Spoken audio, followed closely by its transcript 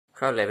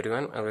Hello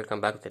everyone and welcome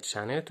back to the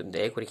channel.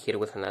 Today we're here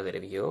with another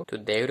review.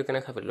 Today we're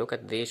gonna have a look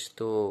at these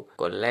two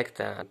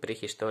CollectA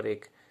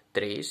prehistoric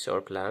trees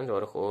or plants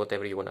or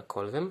whatever you wanna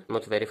call them. I'm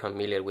not very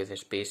familiar with the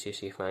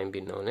species if I'm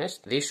being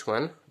honest. This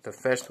one, the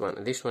first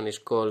one, this one is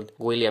called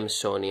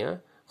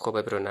Williamsonia. Hope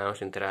I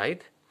pronounced it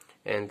right.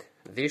 And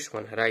this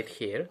one right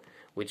here,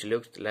 which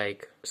looks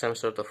like some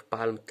sort of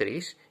palm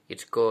trees,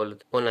 it's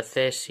called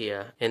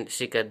Monathesia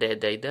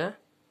Cycaadedidae.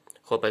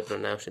 Hope I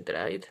pronounced it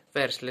right.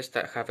 First, let's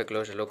have a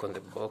closer look on the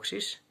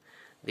boxes.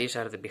 These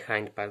are the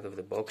behind part of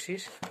the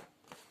boxes.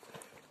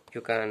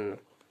 You can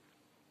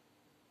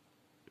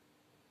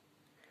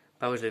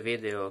pause the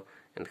video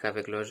and have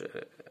a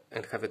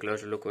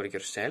closer look for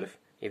yourself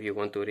if you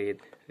want to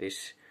read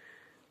this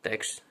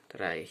text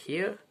right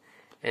here.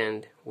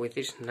 And with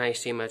this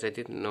nice image, I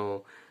didn't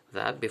know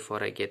that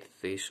before I get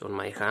this on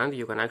my hand.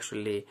 You can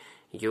actually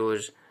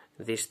use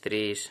these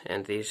trees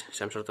and this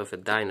some sort of a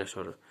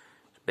dinosaur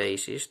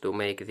basis to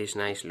make this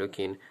nice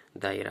looking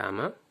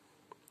diorama.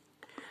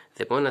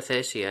 The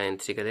Monathesia and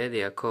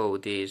Cycaadedidae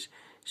code is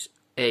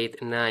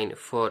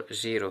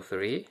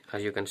 89403,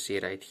 as you can see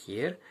right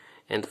here,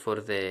 and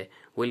for the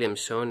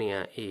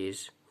Williamsonia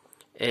is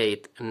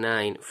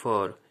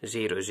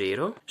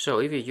 89400. So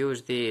if you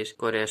use this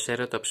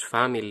Coreaceratops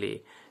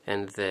family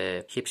and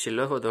the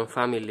Hypsilophodon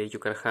family, you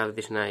can have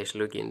this nice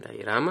looking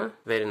diorama.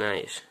 Very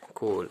nice,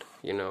 cool,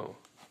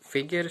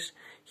 figures.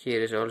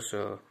 Here is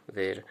also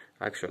their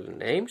actual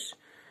names,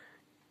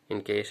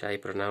 in case I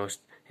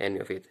pronounced any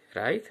of it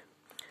right.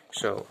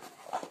 So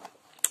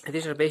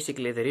these are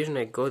basically, the reason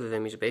I got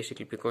them is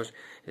basically because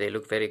they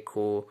look very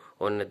cool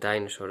on a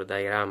dinosaur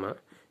diorama.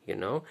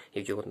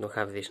 If you want to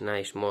have this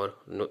nice, more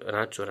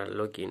natural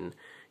looking,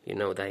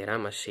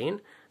 diorama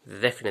scene,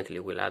 definitely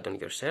will add on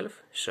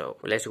yourself. So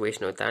let's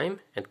waste no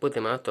time and put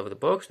them out of the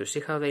box to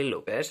see how they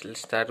look. First,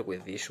 let's start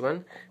with this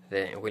one,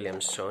 the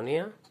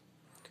Williamsonia.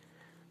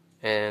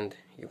 And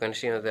you can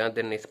see on the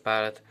underneath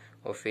part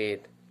of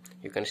it,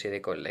 you can see the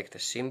CollectA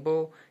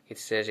symbol. It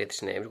says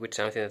its name, which is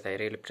something that I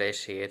really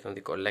appreciate on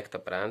the CollectA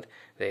brand.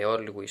 They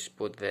always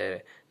put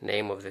the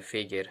name of the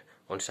figure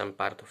on some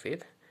part of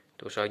it,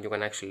 so you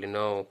can actually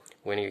know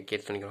when you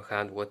get it on your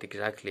hand what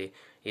exactly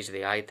is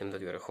the item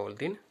that you are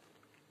holding.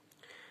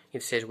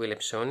 It says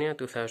Williamsonia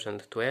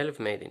 2012,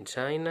 made in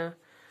China,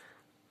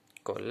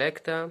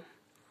 CollectA.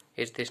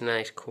 It's this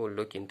nice cool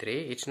looking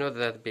tree. It's not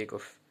that big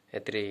of a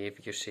tree,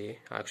 if you see,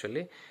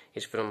 actually.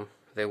 It's from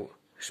the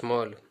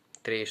small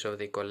trees of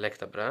the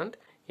CollectA brand.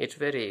 It's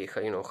very,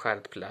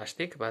 hard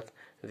plastic, but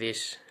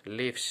these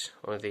leaves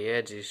on the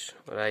edges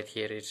right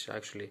here is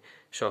actually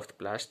soft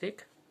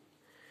plastic.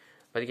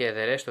 But yeah,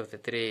 the rest of the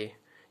tree,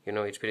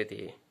 it's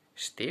pretty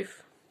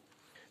stiff.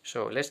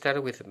 So let's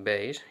start with the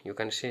base. You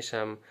can see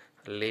some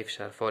leaves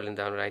are falling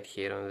down right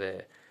here on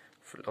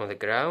the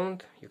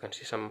ground. You can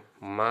see some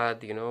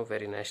mud,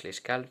 very nicely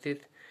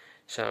sculpted.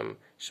 Some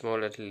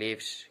smaller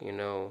leaves,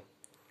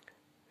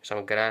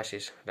 some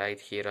grasses right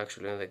here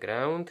actually on the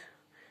ground,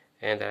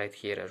 and right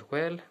here as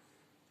well.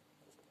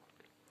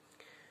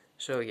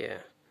 So yeah,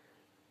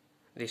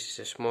 this is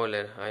a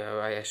smaller,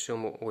 I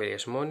assume,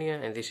 Williamsonia,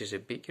 and this is a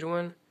bigger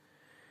one.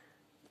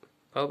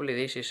 Probably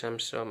this is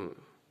some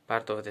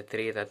part of the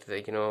tree that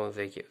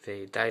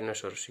the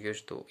dinosaurs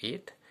used to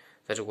eat.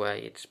 That's why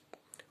it's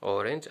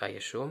orange, I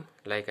assume.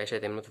 Like I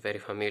said, I'm not very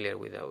familiar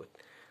with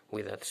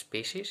that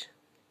species.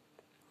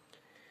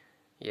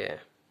 Yeah,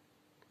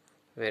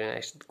 very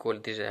nice, cool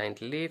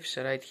designed leaves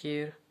right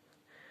here.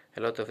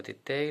 A lot of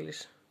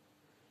details.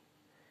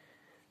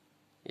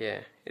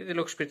 Yeah, it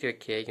looks pretty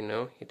okay,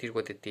 it is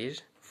what it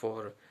is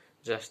for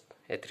just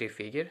a tree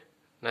figure.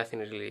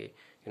 Nothing really,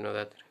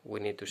 that we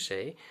need to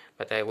say.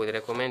 But I would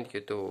recommend you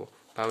to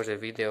pause the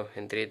video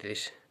and read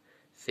this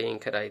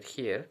thing right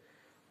here.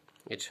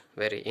 It's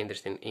very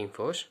interesting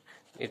infos.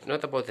 It's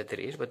not about the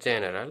trees, but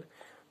general.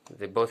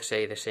 They both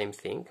say the same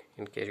thing,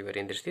 in case you are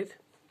interested.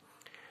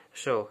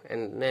 So,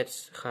 and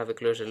let's have a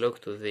closer look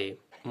to the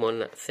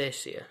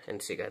Monathesia and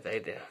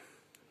Cycaadedidae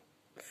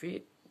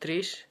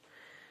trees.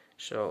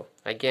 So,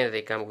 again,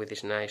 they come with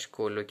this nice,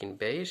 cool looking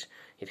base.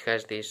 It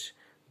has this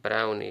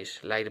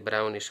brownish, light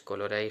brownish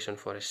coloration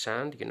for a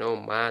sand,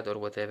 mud or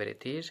whatever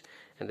it is.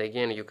 And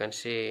again, you can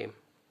see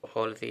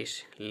all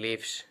these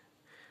leaves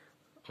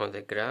on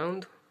the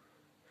ground.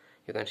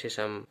 You can see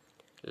some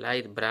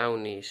light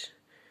brownish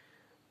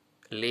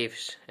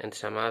leaves and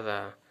some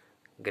other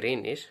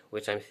greenish,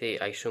 which I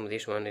assume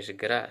this one is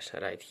grass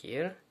right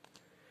here.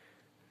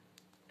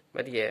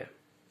 But yeah,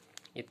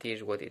 it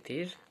is what it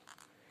is.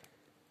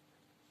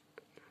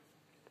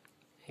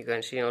 You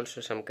can see also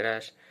some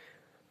grass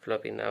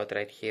flopping out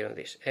right here on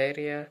this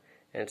area,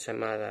 and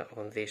some other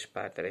on this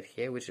part right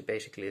here, which is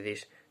basically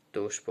these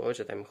two spots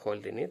that I'm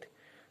holding it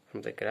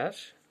from the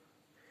grass,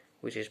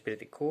 which is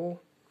pretty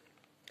cool.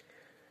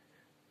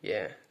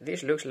 Yeah,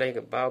 this looks like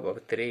a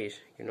baobab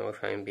trees,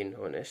 if I'm being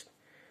honest.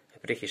 A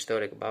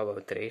prehistoric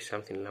baobab tree,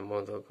 something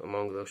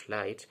among those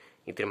lights.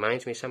 It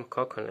reminds me some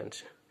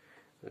coconuts,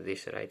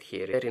 this right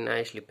here. Very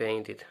nicely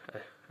painted,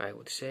 I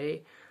would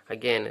say.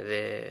 Again,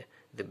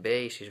 the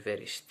base is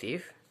very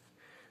stiff,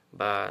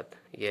 but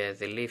yeah,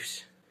 the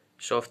leaves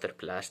softer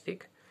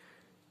plastic.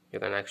 You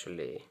can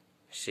actually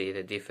see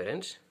the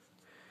difference.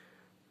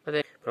 But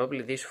then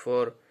probably these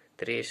 4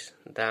 trees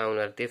down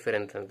are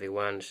different than the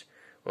ones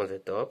on the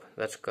top.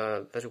 That's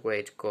why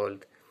it's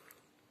called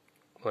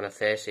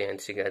Monathesia and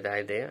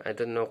Cycaadedidae. I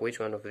don't know which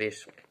one of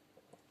these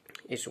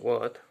is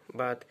what,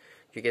 but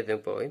you get the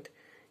point.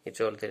 It's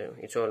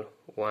all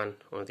one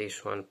on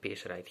this one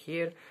piece right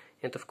here.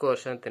 And of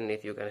course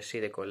underneath you can see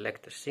the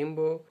CollectA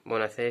symbol,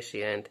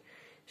 Monathesia and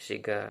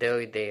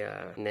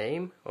Cycaadedidae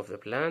name of the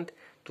plant,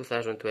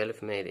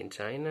 2012 made in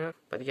China.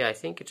 But yeah, I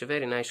think it's a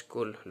very nice,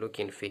 cool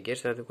looking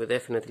figures that will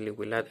definitely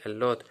add a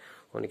lot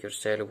on your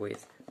shelf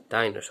with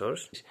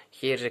dinosaurs.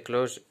 Here's a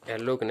close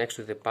look next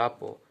to the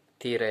Papo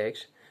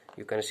T-Rex.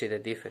 You can see the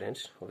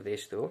difference of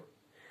these two.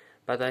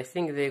 But I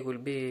think they will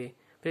be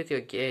pretty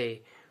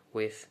okay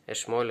with a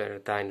smaller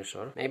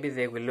dinosaur. Maybe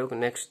they will look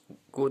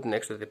good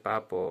next to the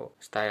Papo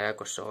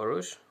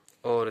Styracosaurus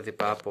or the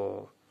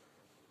Papo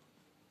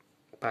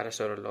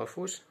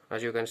Parasaurolophus.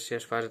 As you can see,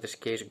 as far as the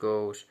scale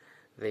goes,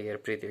 they are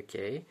pretty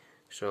okay.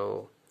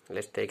 So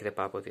let's take the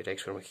Papo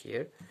T-Rex from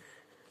here.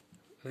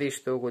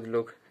 These two would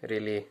look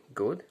really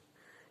good.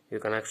 You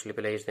can actually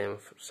place them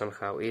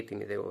somehow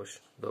eating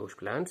those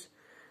plants.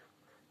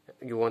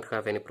 You won't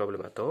have any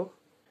problem at all.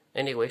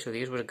 Anyway, so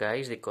these were,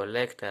 guys, the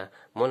CollectA,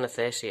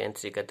 Monathesia and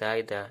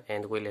Cycaadedidae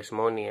and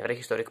Williamsonia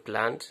prehistoric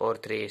plants or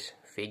trees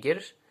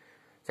figures.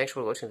 Thanks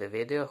for watching the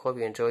video. I hope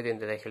you enjoyed it and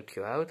that I helped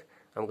you out.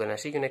 I'm gonna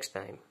see you next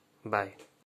time. Bye.